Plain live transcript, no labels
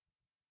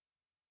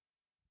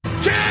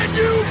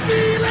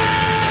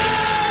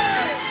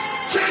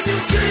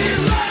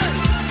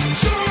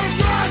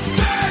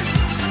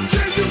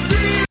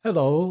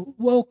Hello,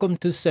 welcome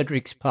to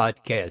Cedric's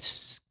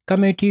Podcast,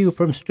 coming to you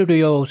from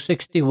Studio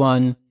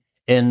 61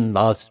 in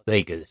Las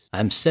Vegas.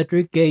 I'm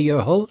Cedric Gay, your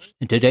host,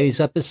 in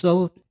today's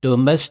episode,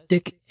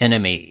 Domestic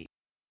Enemy.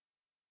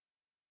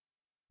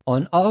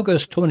 On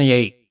August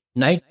 28,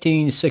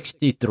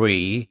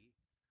 1963,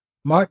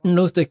 Martin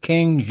Luther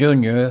King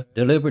Jr.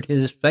 delivered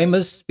his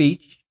famous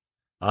speech,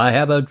 I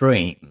Have a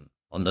Dream,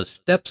 on the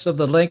steps of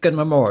the Lincoln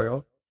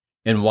Memorial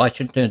in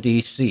Washington,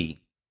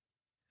 D.C.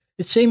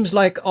 It seems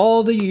like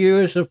all the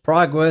years of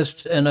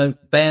progress and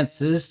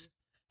advances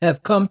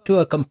have come to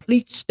a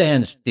complete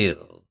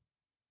standstill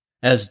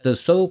as the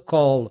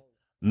so-called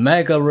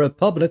MAGA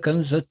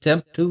Republicans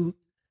attempt to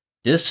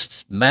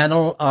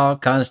dismantle our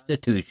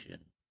Constitution.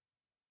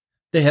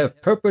 They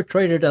have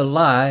perpetrated a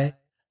lie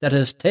that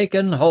has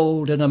taken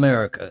hold in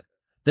America.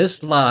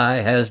 This lie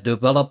has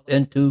developed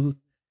into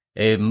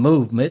a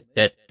movement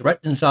that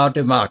threatens our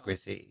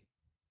democracy.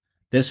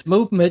 This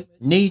movement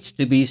needs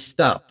to be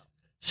stopped.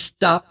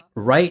 Stop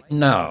right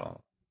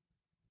now.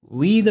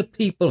 We, the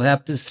people,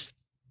 have to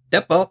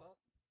step up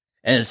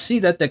and see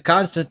that the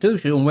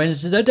Constitution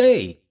wins the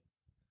day.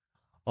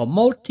 A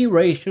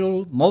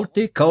multiracial,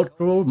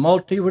 multicultural,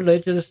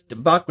 multireligious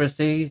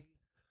democracy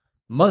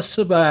must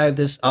survive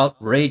this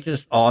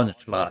outrageous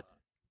onslaught.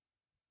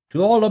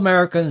 To all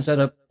Americans that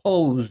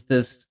oppose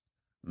this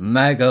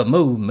MAGA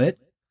movement,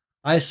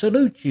 I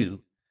salute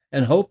you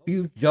and hope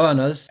you join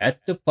us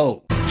at the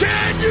polls.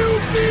 Can you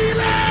feel